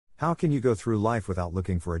How can you go through life without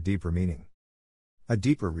looking for a deeper meaning? A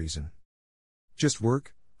deeper reason? Just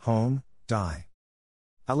work, home, die.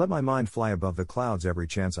 I let my mind fly above the clouds every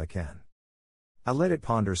chance I can. I let it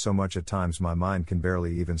ponder so much at times my mind can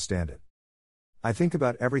barely even stand it. I think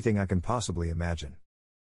about everything I can possibly imagine.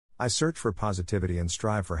 I search for positivity and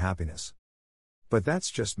strive for happiness. But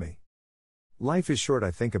that's just me. Life is short,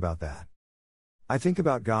 I think about that. I think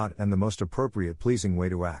about God and the most appropriate pleasing way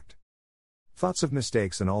to act. Thoughts of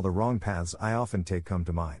mistakes and all the wrong paths I often take come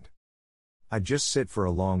to mind. I just sit for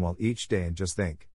a long while each day and just think.